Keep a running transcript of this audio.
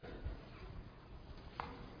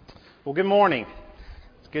Well, good morning.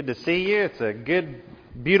 It's good to see you. It's a good,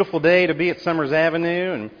 beautiful day to be at Summers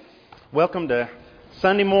Avenue, and welcome to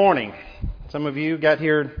Sunday morning. Some of you got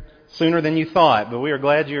here sooner than you thought, but we are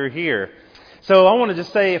glad you're here. So I want to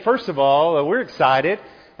just say, first of all, we're excited.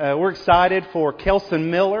 We're excited for Kelson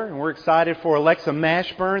Miller, and we're excited for Alexa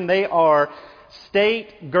Mashburn. They are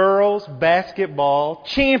state girls basketball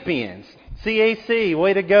champions. CAC,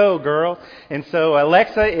 way to go, girl. And so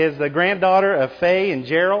Alexa is the granddaughter of Faye and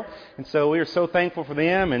Gerald. And so we are so thankful for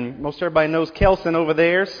them. And most everybody knows Kelson over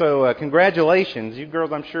there. So congratulations. You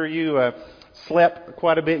girls, I'm sure you slept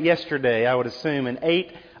quite a bit yesterday, I would assume, and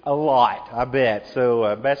ate a lot, I bet.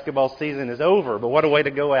 So basketball season is over. But what a way to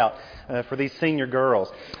go out for these senior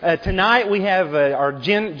girls. Tonight we have our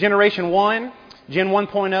Generation 1, Gen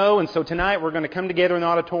 1.0. And so tonight we're going to come together in the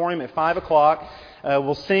auditorium at 5 o'clock.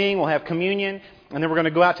 We'll sing, we'll have communion, and then we're going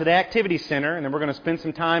to go out to the activity center, and then we're going to spend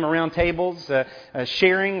some time around tables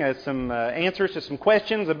sharing some answers to some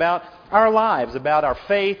questions about our lives, about our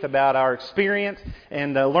faith, about our experience,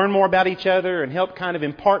 and learn more about each other and help kind of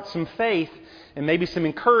impart some faith and maybe some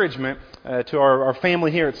encouragement to our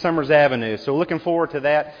family here at Summers Avenue. So looking forward to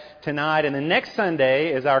that tonight. And then next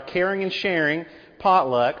Sunday is our Caring and Sharing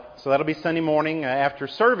potluck. So that'll be Sunday morning after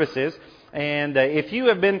services. And if you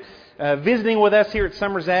have been visiting with us here at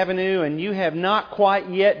Summers Avenue and you have not quite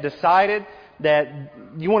yet decided that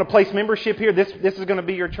you want to place membership here, this is going to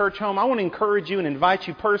be your church home, I want to encourage you and invite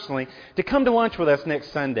you personally to come to lunch with us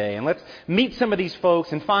next Sunday. And let's meet some of these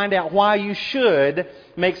folks and find out why you should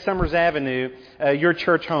make Summers Avenue your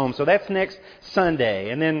church home. So that's next Sunday.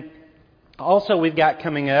 And then also we've got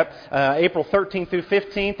coming up April 13th through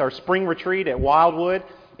 15th, our spring retreat at Wildwood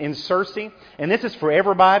in Searcy. And this is for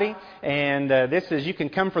everybody. And this is, you can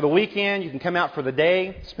come for the weekend, you can come out for the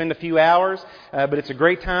day, spend a few hours. But it's a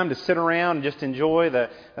great time to sit around and just enjoy the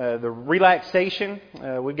relaxation.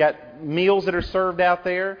 We've got meals that are served out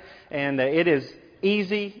there. And it is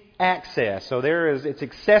easy access. So it's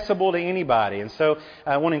accessible to anybody. And so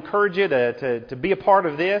I want to encourage you to be a part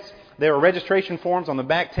of this. There are registration forms on the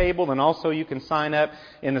back table, and also you can sign up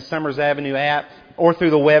in the Summers Avenue app or through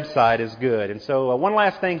the website is good. And so one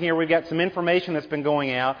last thing here, we've got some information that's been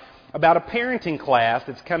going out about a parenting class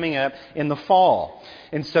that's coming up in the fall.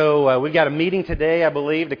 And so we've got a meeting today, I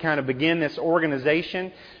believe, to kind of begin this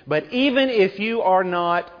organization. But even if you are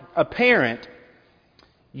not a parent,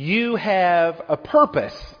 you have a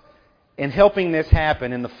purpose in helping this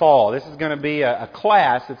happen in the fall. This is going to be a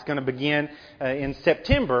class that's going to begin in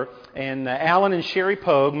September. And Alan and Sherry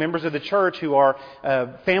Pogue, members of the church who are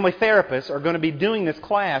family therapists, are going to be doing this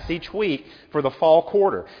class each week for the fall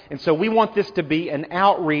quarter. And so we want this to be an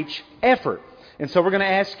outreach effort. And so we're going to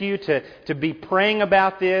ask you to be praying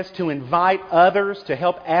about this, to invite others to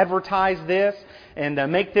help advertise this, and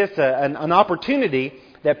make this an opportunity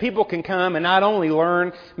that people can come and not only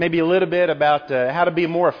learn maybe a little bit about how to be a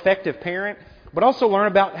more effective parent, but also learn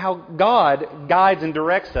about how God guides and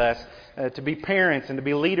directs us to be parents and to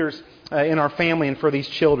be leaders in our family and for these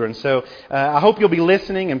children. So I hope you'll be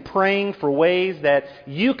listening and praying for ways that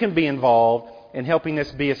you can be involved in helping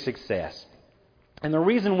this be a success. And the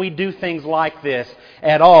reason we do things like this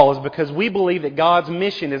at all is because we believe that God's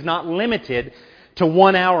mission is not limited to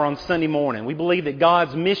 1 hour on Sunday morning. We believe that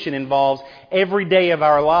God's mission involves every day of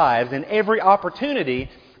our lives and every opportunity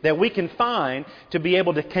that we can find to be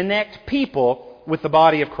able to connect people with the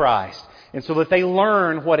body of Christ. And so that they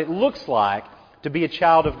learn what it looks like to be a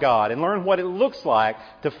child of God and learn what it looks like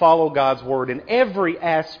to follow God's Word in every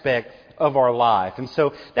aspect of our life. And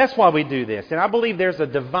so that's why we do this. And I believe there's a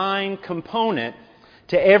divine component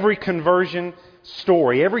to every conversion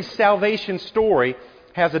story. Every salvation story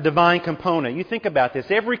has a divine component. You think about this.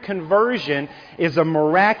 Every conversion is a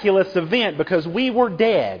miraculous event because we were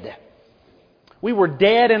dead. We were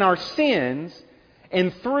dead in our sins,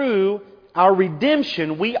 and through our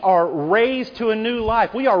redemption, we are raised to a new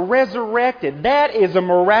life. We are resurrected. That is a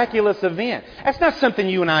miraculous event. That's not something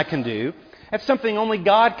you and I can do. That's something only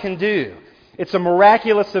God can do. It's a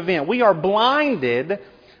miraculous event. We are blinded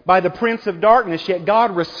by the prince of darkness, yet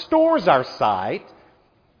God restores our sight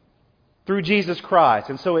through Jesus Christ.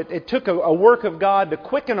 And so it took a work of God to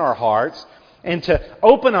quicken our hearts and to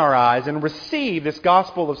open our eyes and receive this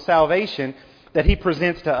gospel of salvation that He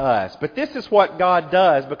presents to us. But this is what God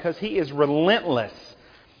does because He is relentless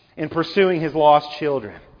in pursuing His lost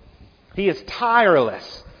children. He is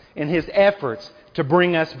tireless in His efforts to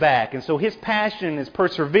bring us back. And so His passion and His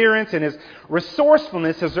perseverance and His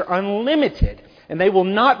resourcefulness is unlimited. And they will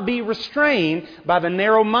not be restrained by the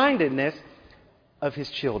narrow-mindedness of His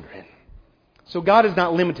children. So God is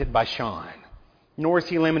not limited by Sean, nor is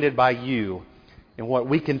He limited by you. and what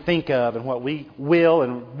we can think of and what we will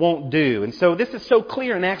and won't do. And so this is so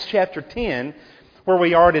clear in Acts chapter 10 where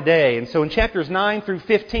we are today. And so in chapters 9 through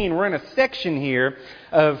 15, we're in a section here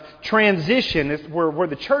of transition where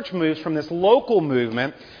the church moves from this local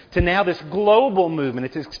movement to now this global movement.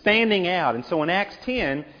 It's expanding out. And so in Acts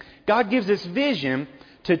 10, God gives this vision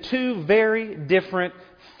to two very different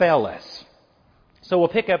fellas. So we'll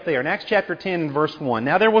pick up there in Acts chapter 10 and verse 1.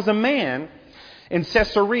 Now there was a man in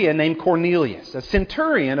Caesarea named Cornelius, a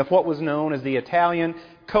centurion of what was known as the Italian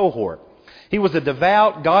cohort. He was a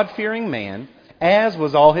devout, God-fearing man, as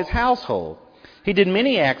was all his household. He did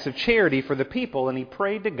many acts of charity for the people, and he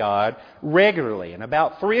prayed to God regularly. And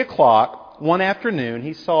about 3 o'clock one afternoon,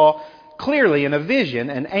 he saw clearly in a vision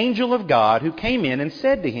an angel of God who came in and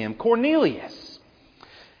said to him, "Cornelius."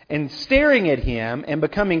 And staring at him and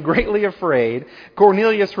becoming greatly afraid,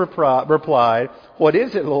 Cornelius replied, "What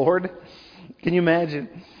is it, Lord?" Can you imagine?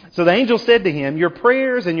 So the angel said to him, "Your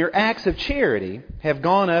prayers and your acts of charity have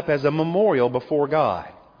gone up as a memorial before God.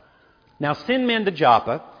 Now send men to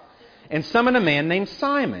Joppa and summon a man named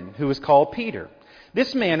Simon, who is called Peter.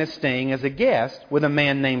 This man is staying as a guest with a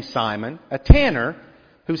man named Simon, a tanner,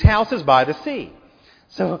 whose house is by the sea."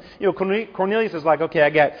 So, Cornelius is like, okay, I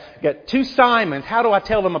got two Simons. How do I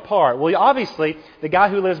tell them apart? Well, obviously, the guy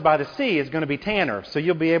who lives by the sea is going to be Tanner, so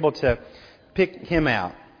you'll be able to pick him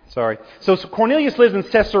out. So Cornelius lives in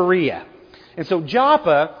Caesarea. And so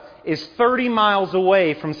Joppa is 30 miles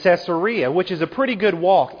away from Caesarea, which is a pretty good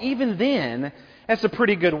walk. Even then, that's a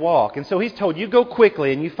pretty good walk. And so he's told, you go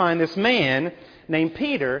quickly and you find this man named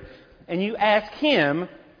Peter, and you ask him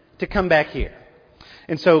to come back here.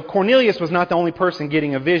 And so Cornelius was not the only person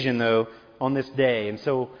getting a vision, though, on this day. And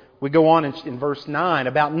so we go on in verse 9.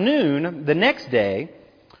 About noon the next day,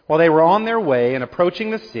 while they were on their way and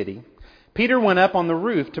approaching the city, Peter went up on the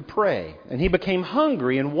roof to pray. And he became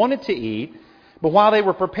hungry and wanted to eat. But while they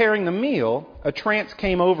were preparing the meal, a trance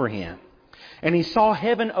came over him. And he saw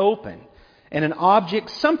heaven open, and an object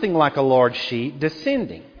something like a large sheet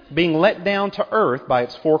descending, being let down to earth by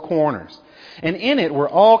its four corners. And in it were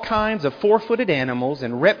all kinds of four-footed animals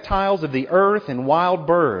and reptiles of the earth and wild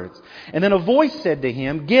birds. And then a voice said to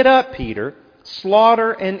him, "Get up, Peter,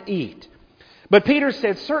 slaughter and eat." But Peter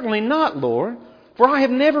said, "Certainly not, Lord, for I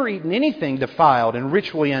have never eaten anything defiled and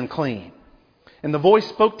ritually unclean." And the voice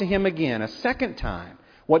spoke to him again a second time,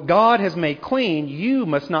 "What God has made clean, you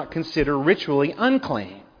must not consider ritually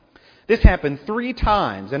unclean." This happened 3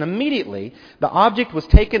 times, and immediately the object was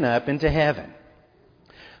taken up into heaven.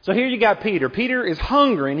 So here you got Peter. Peter is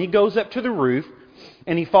hungry, and he goes up to the roof,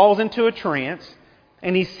 and he falls into a trance,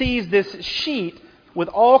 and he sees this sheet with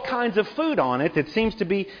all kinds of food on it that seems to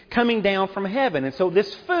be coming down from heaven. And so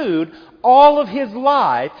this food, all of his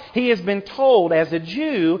life, he has been told as a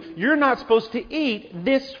Jew, you're not supposed to eat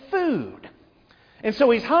this food. And so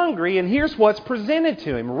he's hungry, and here's what's presented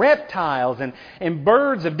to him. Reptiles and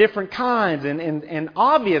birds of different kinds. And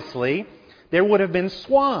obviously, there would have been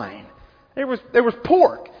swine. There was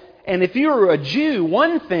pork. And if you were a Jew,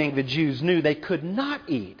 one thing the Jews knew they could not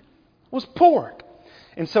eat was pork.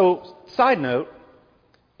 And so, side note,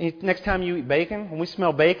 next time you eat bacon, when we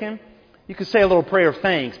smell bacon, you could say a little prayer of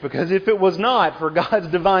thanks, because if it was not for God's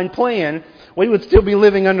divine plan, we would still be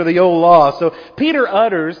living under the old law. So Peter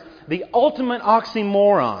utters the ultimate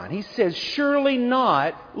oxymoron. He says, "Surely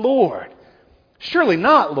not, Lord." Surely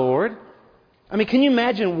not, Lord. I mean, can you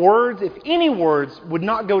imagine words? If any words would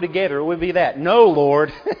not go together, it would be that. No,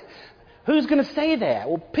 Lord. Who's going to say that?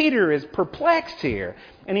 Well, Peter is perplexed here.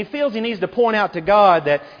 And he feels he needs to point out to God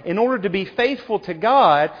that in order to be faithful to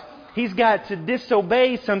God, he's got to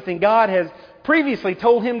disobey something God has previously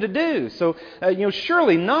told him to do. So,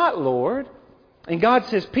 surely not, Lord. And God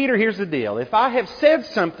says, "Peter, here's the deal. If I have said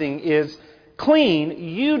something is clean,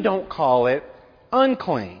 you don't call it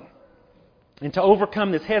unclean." And to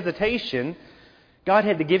overcome this hesitation, God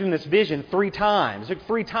had to give him this vision 3 times. It took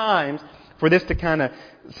 3 times for this to kind of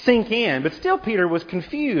sink in. But still Peter was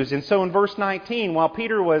confused. And so in verse 19, while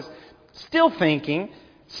Peter was still thinking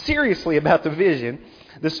seriously about the vision,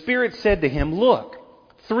 the Spirit said to him, "Look,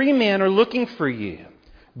 3 men are looking for you.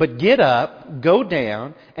 But get up, go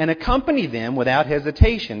down, and accompany them without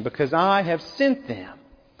hesitation, because I have sent them."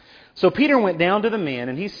 So Peter went down to the men,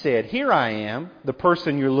 and he said, "Here I am, the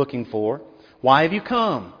person you're looking for. Why have you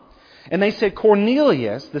come?" And they said,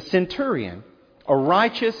 "Cornelius, the centurion, a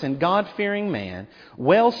righteous and God-fearing man,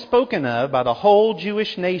 well spoken of by the whole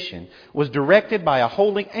Jewish nation, was directed by a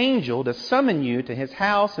holy angel to summon you to his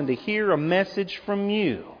house and to hear a message from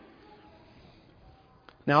you."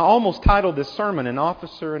 Now, I almost titled this sermon, "An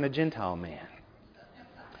Officer and a Gentile Man."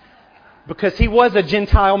 Because he was a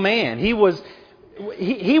Gentile man. He was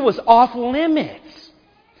he was off limits.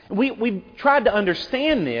 We tried to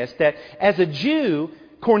understand this, that as a Jew,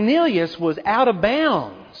 Cornelius was out of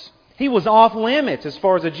bounds. He was off limits as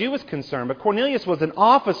far as a Jew was concerned. But Cornelius was an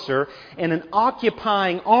officer in an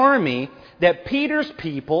occupying army that Peter's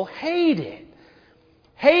people hated.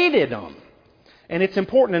 Hated them. And it's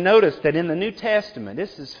important to notice that in the New Testament,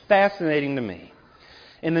 this is fascinating to me.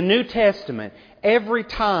 In the New Testament, every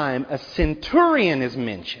time a centurion is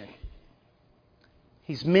mentioned,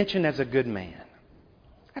 he's mentioned as a good man.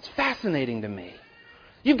 That's fascinating to me.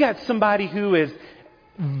 You've got somebody who is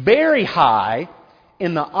very high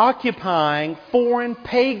in the occupying foreign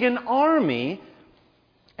pagan army,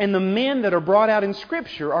 and the men that are brought out in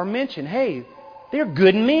Scripture are mentioned. Hey, they're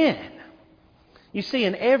good men. You see,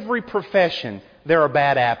 in every profession, there are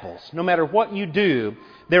bad apples. No matter what you do,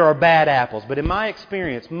 there are bad apples. But in my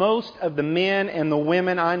experience, most of the men and the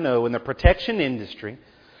women I know in the protection industry,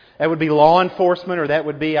 that would be law enforcement or that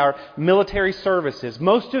would be our military services,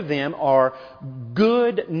 most of them are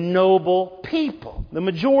good, noble people. The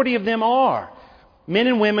majority of them are. Men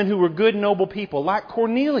and women who were good, noble people, like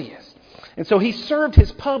Cornelius. And so he served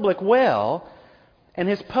his public well, and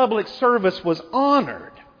his public service was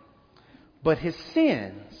honored. But his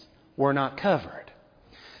sins were not covered.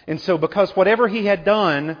 And so because whatever he had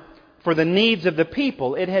done for the needs of the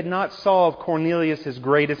people, it had not solved Cornelius'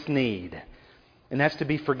 greatest need. And that's to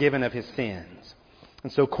be forgiven of his sins.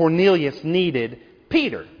 And so Cornelius needed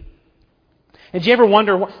Peter. And did you ever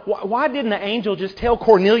wonder, why didn't the angel just tell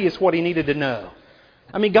Cornelius what he needed to know?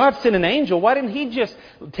 I mean, God sent an angel. Why didn't He just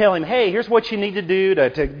tell him, hey, here's what you need to do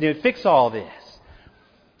to fix all this?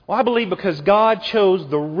 Well, I believe because God chose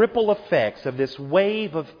the ripple effects of this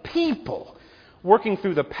wave of people working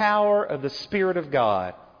through the power of the Spirit of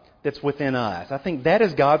God that's within us. I think that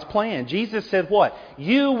is God's plan. Jesus said what?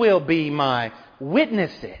 You will be my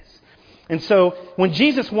witnesses. And so when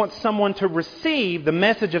Jesus wants someone to receive the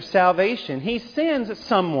message of salvation, He sends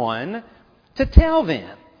someone to tell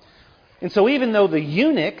them. And so even though the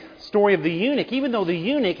eunuch, story of the eunuch, even though the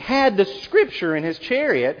eunuch had the Scripture in his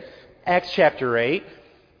chariot, Acts chapter 8,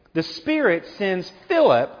 the Spirit sends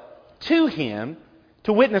Philip to him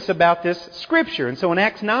to witness about this Scripture. And so in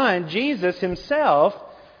Acts 9, Jesus Himself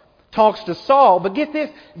talks to Saul. But get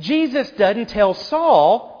this, Jesus doesn't tell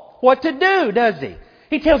Saul what to do, does He?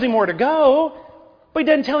 He tells him where to go, but He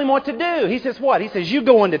doesn't tell him what to do. He says what? He says, you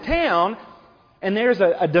go into town, and there's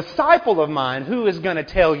a disciple of mine who is going to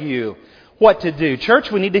tell you what to do.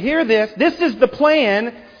 Church, we need to hear this. This is the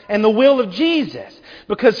plan and the will of Jesus.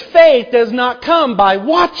 Because faith does not come by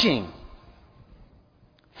watching.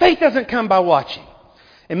 Faith doesn't come by watching.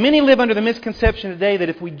 And many live under the misconception today that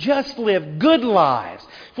if we just live good lives,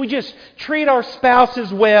 if we just treat our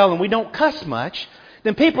spouses well and we don't cuss much,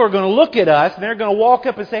 then people are going to look at us and they're going to walk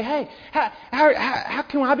up and say, hey, how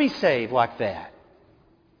can I be saved like that?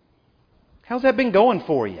 How's that been going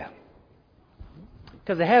for you?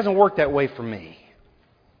 Because it hasn't worked that way for me.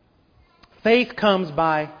 Faith comes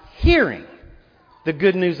by hearing the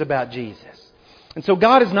good news about Jesus. And so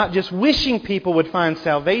God is not just wishing people would find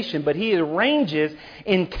salvation, but He arranges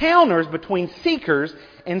encounters between seekers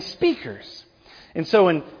and speakers. And so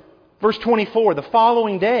in verse 24, the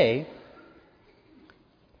following day,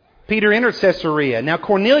 Peter entered Caesarea. Now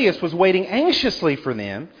Cornelius was waiting anxiously for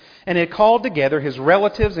them and had called together his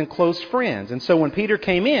relatives and close friends. And so when Peter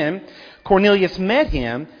came in, Cornelius met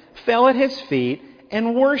him, fell at his feet,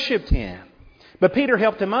 and worshipped him. But Peter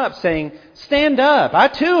helped him up, saying, stand up, I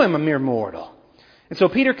too am a mere mortal. And so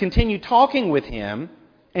Peter continued talking with him,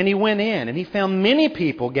 and he went in, and he found many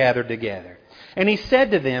people gathered together. And he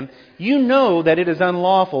said to them, you know that it is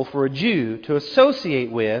unlawful for a Jew to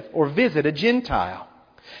associate with or visit a Gentile.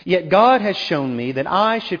 Yet God has shown me that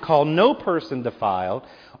I should call no person defiled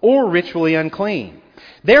or ritually unclean.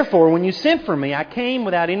 Therefore, when you sent for me, I came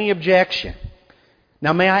without any objection.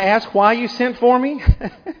 Now, may I ask why you sent for me?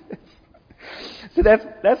 So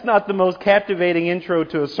that's not the most captivating intro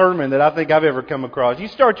to a sermon that I think I've ever come across. You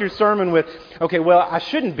start your sermon with, okay, well, I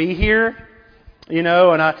shouldn't be here, and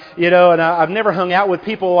I've never hung out with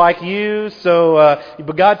people like you,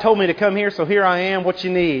 but God told me to come here, so here I am. What you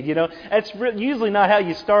need, That's usually not how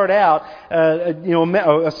you start out,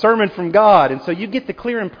 a sermon from God. And so you get the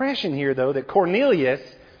clear impression here, though, that Cornelius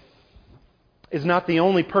is not the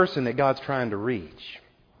only person that God's trying to reach.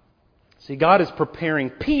 See, God is preparing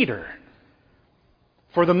Peter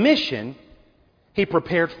for the mission He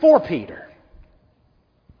prepared for Peter.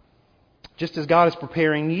 Just as God is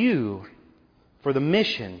preparing you for the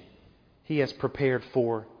mission He has prepared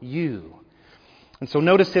for you. And so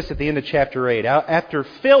notice this at the end of chapter 8. After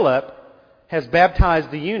Philip has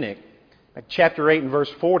baptized the eunuch, Like chapter 8 and verse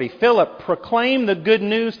 40, Philip proclaimed the good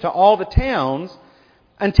news to all the towns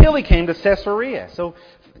until he came to Caesarea. So,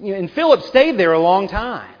 and Philip stayed there a long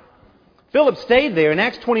time. Philip stayed there. In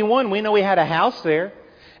Acts 21, we know he had a house there.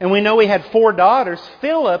 And we know he had 4 daughters.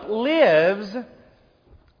 Philip lives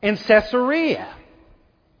in Caesarea.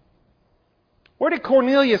 Where did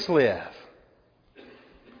Cornelius live?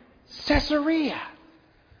 Caesarea.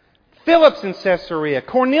 Philip's in Caesarea.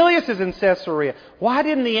 Cornelius is in Caesarea. Why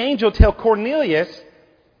didn't the angel tell Cornelius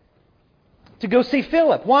to go see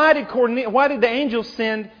Philip? Why did the angel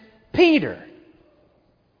send Peter?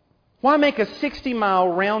 Why make a 60-mile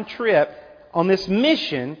round trip on this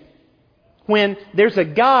mission when there's a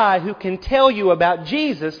guy who can tell you about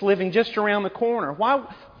Jesus living just around the corner?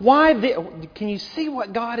 Can you see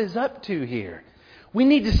what God is up to here? We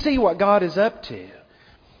need to see what God is up to.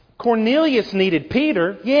 Cornelius needed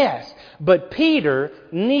Peter, yes, but Peter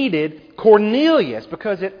needed Cornelius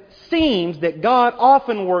because it seems that God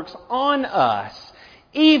often works on us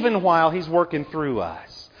even while He's working through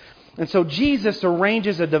us. And so Jesus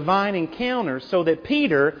arranges a divine encounter so that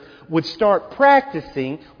Peter would start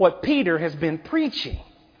practicing what Peter has been preaching.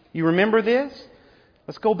 You remember this?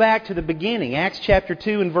 Let's go back to the beginning. Acts chapter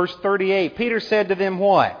 2 and verse 38. Peter said to them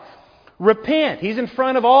what? Repent. He's in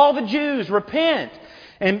front of all the Jews. Repent.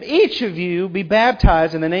 And each of you be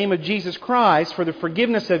baptized in the name of Jesus Christ for the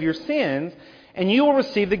forgiveness of your sins, and you will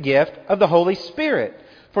receive the gift of the Holy Spirit.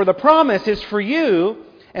 For the promise is for you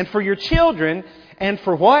and for your children and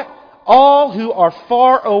for what? All who are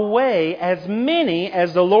far away, as many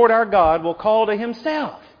as the Lord our God will call to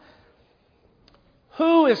Himself.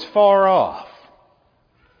 Who is far off?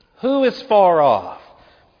 Who is far off?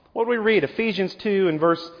 What do we read? Ephesians 2 and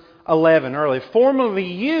verse 11 earlier. Formerly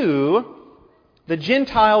you, the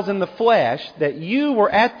Gentiles in the flesh, that you were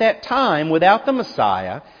at that time without the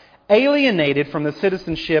Messiah, alienated from the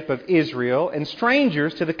citizenship of Israel and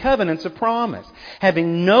strangers to the covenants of promise,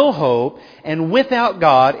 having no hope and without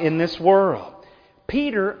God in this world.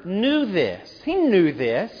 Peter knew this. He knew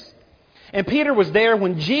this. And Peter was there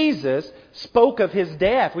when Jesus spoke of His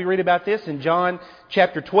death. We read about this in John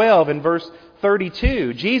chapter 12 and verse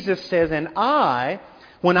 32. Jesus says, "And I,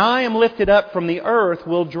 when I am lifted up from the earth,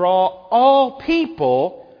 will draw all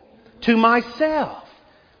people to myself."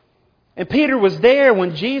 And Peter was there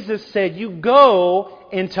when Jesus said, "You go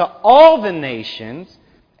into all the nations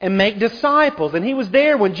and make disciples." And he was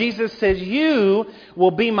there when Jesus says, "You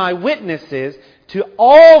will be my witnesses to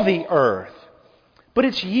all the earth." But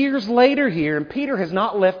it's years later here, and Peter has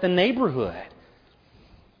not left the neighborhood.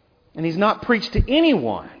 And he's not preached to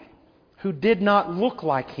anyone who did not look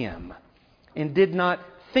like him and did not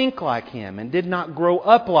think like him and did not grow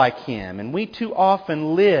up like him. And we too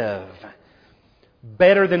often live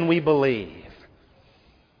better than we believe.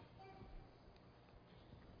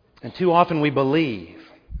 And too often we believe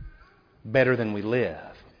better than we live.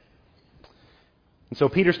 And so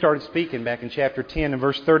Peter started speaking back in chapter 10 and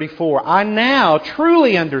verse 34. "I now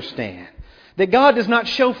truly understand that God does not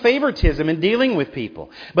show favoritism in dealing with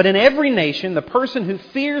people, but in every nation the person who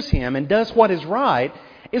fears Him and does what is right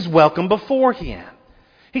is welcome before Him."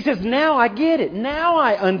 He says, now I get it. Now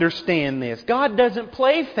I understand this. God doesn't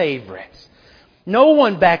play favorites. No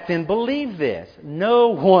one back then believed this.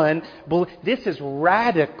 This is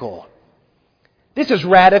radical. This is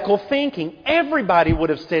radical thinking. Everybody would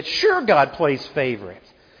have said, sure, God plays favorites.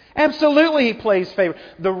 Absolutely He plays favorites.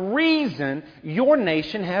 The reason your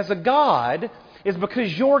nation has a God is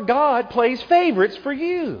because your God plays favorites for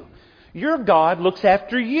you. Your God looks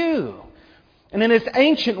after you. And in this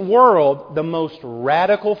ancient world, the most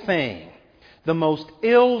radical thing, the most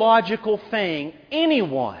illogical thing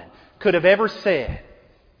anyone could have ever said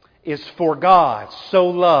is, "For God so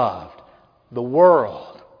loved the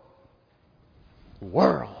world."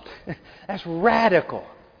 World. That's radical.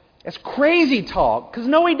 That's crazy talk, because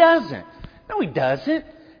no, He doesn't. No, He doesn't.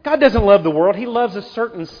 God doesn't love the world. He loves a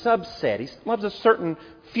certain subset. He loves a certain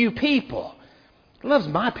few people. He loves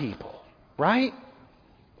my people, right?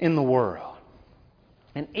 In the world.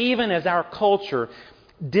 And even as our culture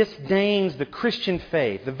disdains the Christian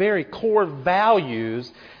faith, the very core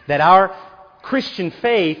values that our Christian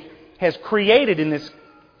faith has created in this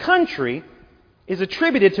country is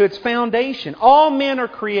attributed to its foundation. All men are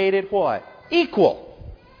created what? Equal.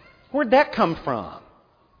 Where'd that come from?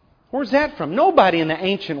 Where's that from? Nobody in the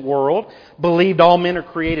ancient world believed all men are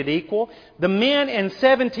created equal. The men in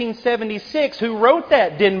 1776 who wrote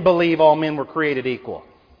that didn't believe all men were created equal.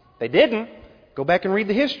 They didn't. Go back and read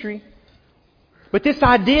the history. But this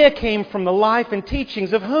idea came from the life and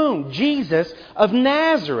teachings of whom? Jesus of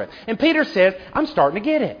Nazareth. And Peter says, I'm starting to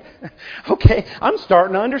get it. Okay, I'm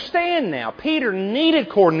starting to understand now. Peter needed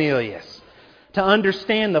Cornelius. to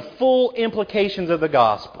understand the full implications of the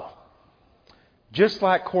gospel. Just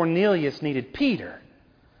like Cornelius needed Peter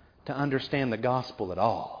to understand the gospel at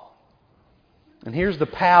all. And here's the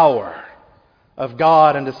power of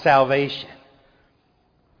God unto salvation.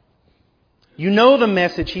 You know the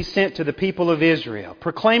message He sent to the people of Israel,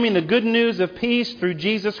 proclaiming the good news of peace through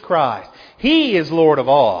Jesus Christ. He is Lord of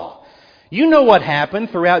all. You know what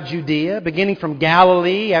happened throughout Judea, beginning from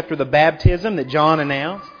Galilee after the baptism that John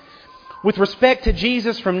announced. With respect to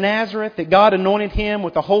Jesus from Nazareth, that God anointed Him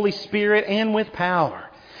with the Holy Spirit and with power.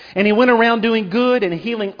 And He went around doing good and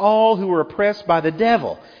healing all who were oppressed by the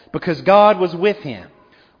devil, because God was with Him.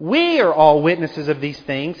 We are all witnesses of these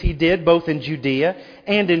things He did both in Judea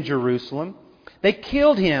and in Jerusalem. They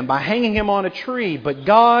killed Him by hanging Him on a tree, but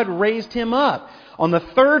God raised Him up on the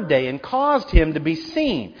third day and caused Him to be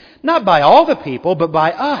seen, not by all the people, but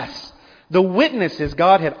by us, the witnesses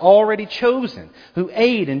God had already chosen, who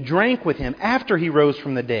ate and drank with Him after He rose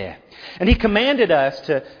from the dead. And He commanded us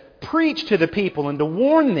to preach to the people and to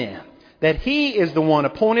warn them that He is the one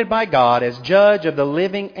appointed by God as judge of the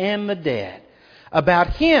living and the dead.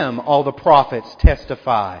 About Him all the prophets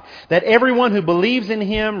testify, that everyone who believes in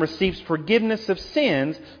Him receives forgiveness of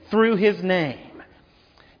sins through His name.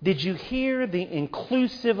 Did you hear the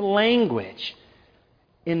inclusive language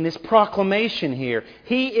in this proclamation here?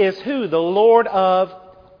 He is who? The Lord of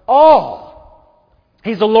all.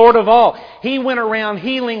 He's the Lord of all. He went around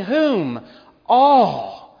healing whom?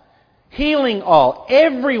 All. Healing all.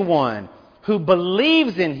 Everyone who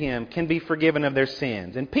believes in Him can be forgiven of their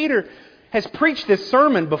sins. And Peter has preached this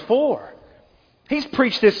sermon before. He's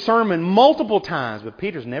preached this sermon multiple times, but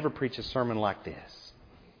Peter's never preached a sermon like this.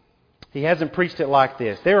 He hasn't preached it like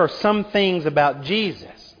this. There are some things about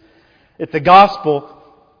Jesus that the gospel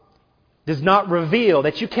does not reveal,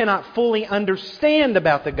 that you cannot fully understand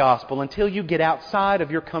about the gospel until you get outside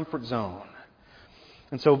of your comfort zone.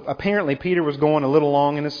 And so apparently Peter was going a little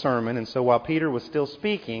long in his sermon, and so while Peter was still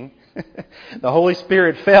speaking, the Holy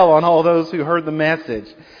Spirit fell on all those who heard the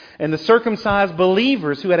message. And the circumcised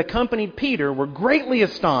believers who had accompanied Peter were greatly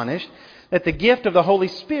astonished that the gift of the Holy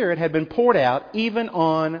Spirit had been poured out even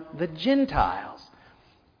on the Gentiles.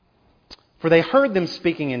 For they heard them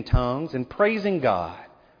speaking in tongues and praising God.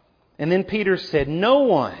 And then Peter said, "No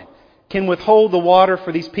one can withhold the water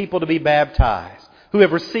for these people to be baptized, who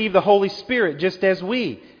have received the Holy Spirit just as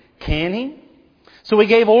we. Can he?" So he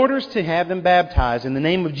gave orders to have them baptized in the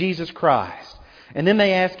name of Jesus Christ. And then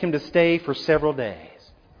they asked him to stay for several days.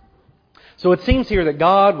 So it seems here that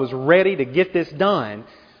God was ready to get this done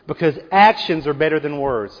because actions are better than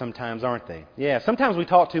words sometimes, aren't they? Yeah, sometimes we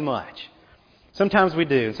talk too much. Sometimes we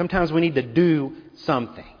do. Sometimes we need to do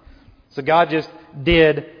something. So God just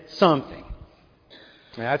did something.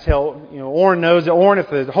 And I tell, Orrin knows that, Orrin, if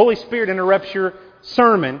the Holy Spirit interrupts your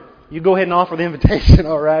sermon, you go ahead and offer the invitation,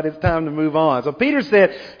 all right? It's time to move on. So Peter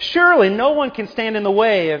said, "Surely no one can stand in the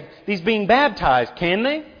way of these being baptized, can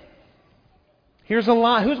they?" Here's a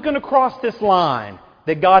line. Who's going to cross this line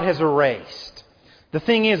that God has erased? The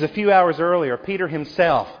thing is, a few hours earlier, Peter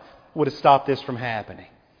himself would have stopped this from happening.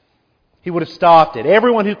 He would have stopped it.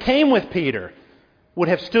 Everyone who came with Peter would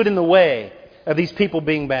have stood in the way of these people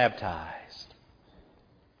being baptized.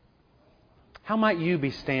 How might you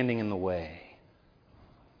be standing in the way?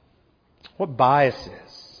 What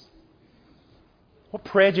biases, what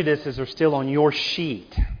prejudices are still on your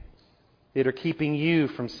sheet that are keeping you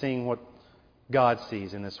from seeing what God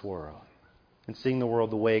sees in this world and seeing the world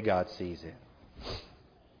the way God sees it?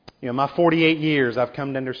 My 48 years, I've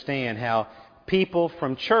come to understand how people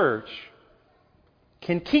from church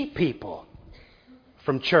can keep people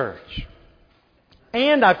from church.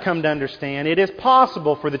 And I've come to understand it is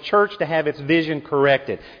possible for the church to have its vision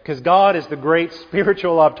corrected, because God is the great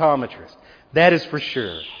spiritual optometrist. That is for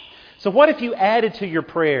sure. So what if you added to your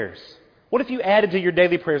prayers? What if you added to your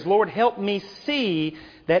daily prayers, "Lord, help me see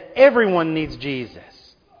that everyone needs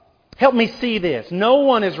Jesus. Help me see this. No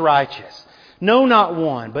one is righteous. No, not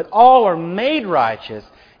one. But all are made righteous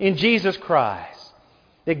in Jesus Christ.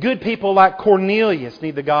 That good people like Cornelius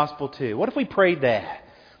need the gospel too." What if we prayed that?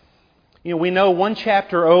 We know one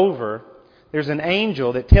chapter over, there's an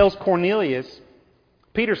angel that tells Cornelius,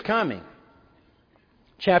 Peter's coming.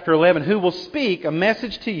 Chapter 11, "Who will speak a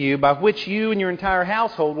message to you by which you and your entire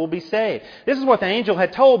household will be saved." This is what the angel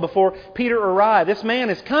had told before Peter arrived. This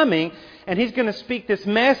man is coming, and he's going to speak this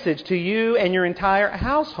message to you and your entire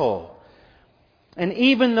household. And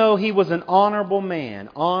even though he was an honorable man,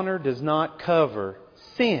 honor does not cover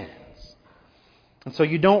sins. And so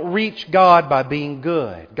you don't reach God by being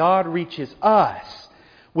good. God reaches us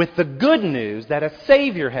with the good news that a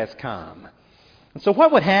Savior has come. And so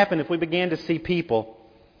what would happen if we began to see people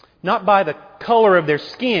not by the color of their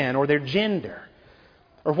skin or their gender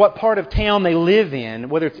or what part of town they live in,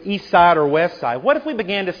 whether it's east side or west side. What if we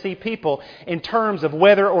began to see people in terms of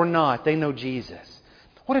whether or not they know Jesus?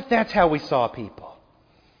 What if that's how we saw people?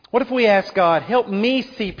 What if we asked God, help me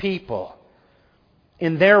see people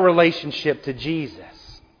in their relationship to Jesus?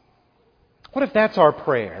 What if that's our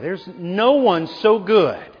prayer? There's no one so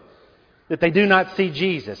good that they do not see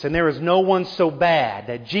Jesus, and there is no one so bad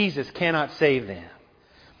that Jesus cannot save them.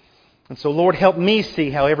 And so, Lord, help me see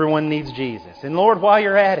how everyone needs Jesus. And Lord, while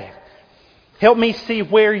you're at it, help me see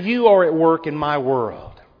where you are at work in my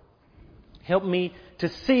world. Help me to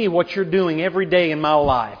see what you're doing every day in my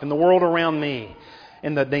life, in the world around me,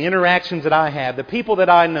 in the interactions that I have, the people that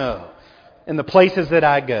I know, and the places that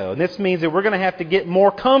I go. And this means that we're going to have to get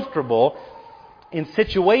more comfortable in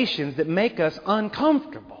situations that make us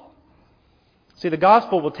uncomfortable. See, the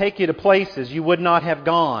gospel will take you to places you would not have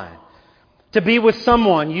gone, to be with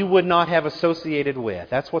someone you would not have associated with.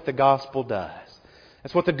 That's what the gospel does.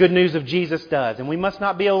 That's what the good news of Jesus does. And we must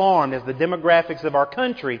not be alarmed as the demographics of our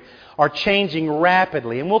country are changing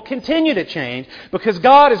rapidly and will continue to change because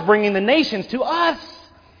God is bringing the nations to us.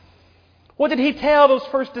 What did He tell those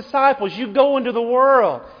first disciples? You go into the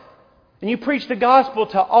world and you preach the gospel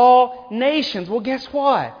to all nations. Well, guess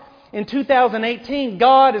what? In 2018,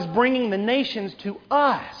 God is bringing the nations to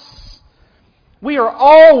us. We are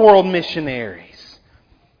all world missionaries.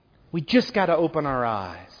 We just got to open our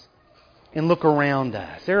eyes and look around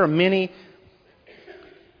us. There are many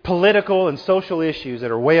political and social issues that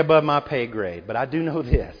are way above my pay grade, but I do know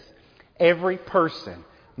this. Every person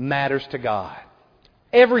matters to God.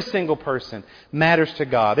 Every single person matters to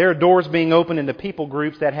God. There are doors being opened into people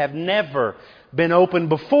groups that have never been opened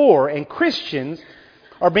before, and Christians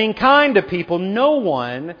are being kind to people no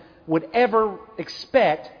one would ever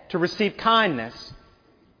expect to receive kindness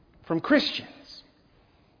from Christians.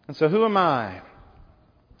 And so who am I?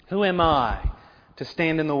 Who am I to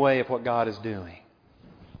stand in the way of what God is doing?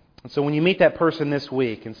 And so when you meet that person this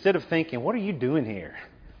week, instead of thinking, what are you doing here?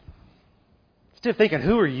 Instead of thinking,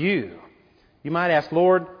 who are you? You might ask,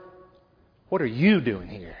 Lord, what are you doing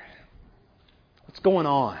here? What's going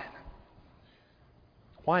on?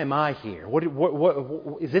 Why am I here? What,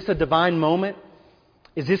 is this a divine moment?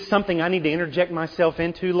 Is this something I need to interject myself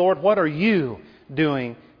into, Lord? What are you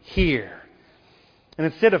doing here? And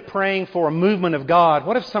instead of praying for a movement of God,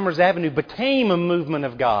 what if Summers Avenue became a movement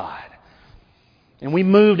of God? And we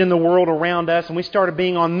moved in the world around us and we started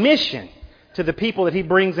being on mission to the people that He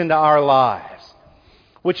brings into our lives.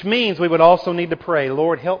 Which means we would also need to pray,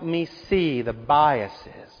 Lord, help me see the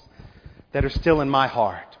biases that are still in my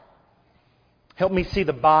heart. Help me see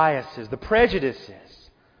the biases, the prejudices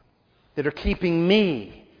that are keeping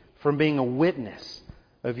me from being a witness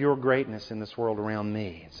of your greatness in this world around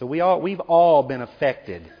me. So we've all been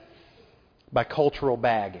affected by cultural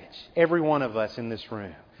baggage. Every one of us in this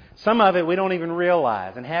room. Some of it we don't even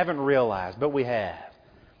realize and haven't realized, but we have.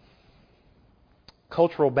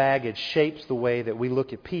 Cultural baggage shapes the way that we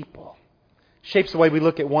look at people. Shapes the way we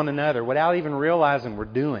look at one another without even realizing we're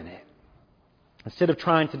doing it. Instead of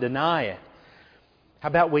trying to deny it, how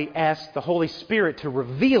about we ask the Holy Spirit to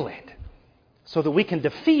reveal it so that we can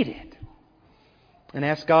defeat it? And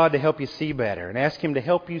ask God to help you see better. And ask Him to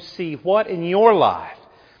help you see what in your life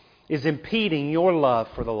is impeding your love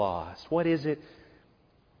for the lost. What is it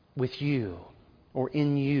with you or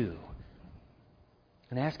in you?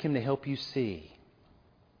 And ask Him to help you see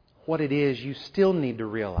what it is you still need to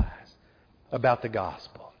realize about the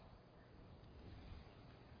gospel.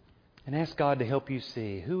 And ask God to help you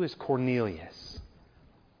see, who is Cornelius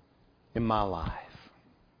in my life?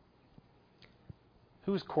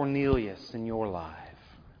 Who is Cornelius in your life?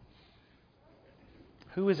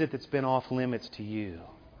 Who is it that's been off limits to you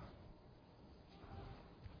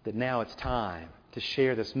that now it's time to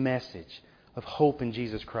share this message of hope in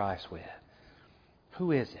Jesus Christ with?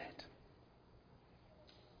 Who is it?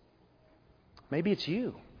 Maybe it's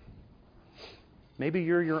you. Maybe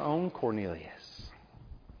you're your own Cornelius.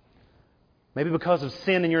 Maybe because of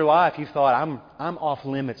sin in your life, you thought, I'm off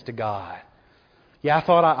limits to God. Yeah, I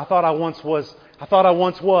thought I once was,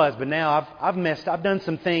 but now I've done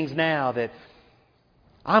some things now that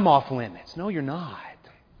I'm off limits. No, you're not.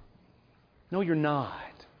 No, you're not.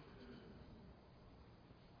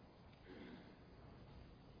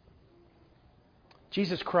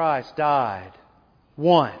 Jesus Christ died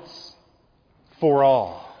once for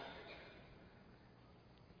all.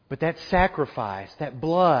 But that sacrifice, that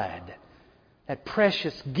blood, that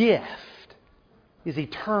precious gift is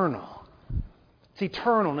eternal. It's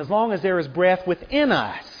eternal. And as long as there is breath within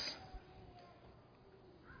us,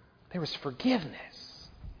 there is forgiveness.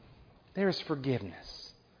 There is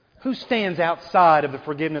forgiveness. Who stands outside of the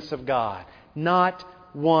forgiveness of God? Not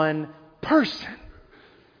one person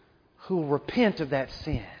who will repent of that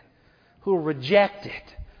sin, who will reject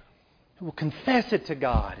it, who will confess it to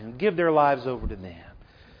God and give their lives over to them.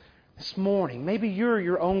 This morning, maybe you're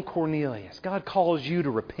your own Cornelius. God calls you to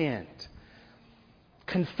repent.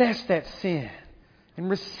 Confess that sin and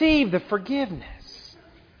receive the forgiveness.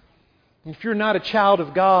 And if you're not a child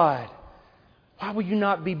of God, why will you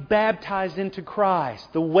not be baptized into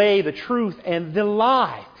Christ, the way, the truth, and the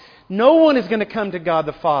life? No one is going to come to God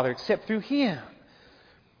the Father except through Him.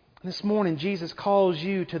 This morning, Jesus calls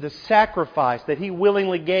you to the sacrifice that He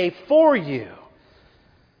willingly gave for you.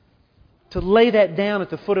 To lay that down at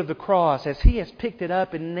the foot of the cross as He has picked it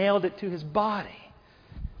up and nailed it to His body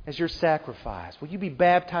as your sacrifice. Will you be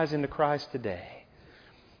baptized into Christ today?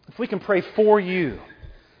 If we can pray for you,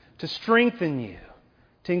 to strengthen you,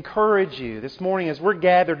 to encourage you this morning as we're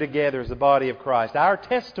gathered together as the body of Christ, our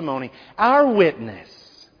testimony, our witness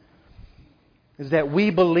is that we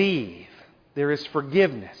believe there is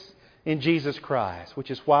forgiveness in Jesus Christ,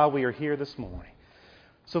 which is why we are here this morning.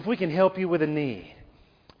 So if we can help you with a need,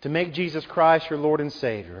 to make Jesus Christ your Lord and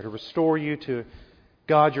Savior, to restore you to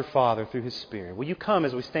God your Father through His Spirit, will you come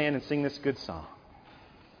as we stand and sing this good song?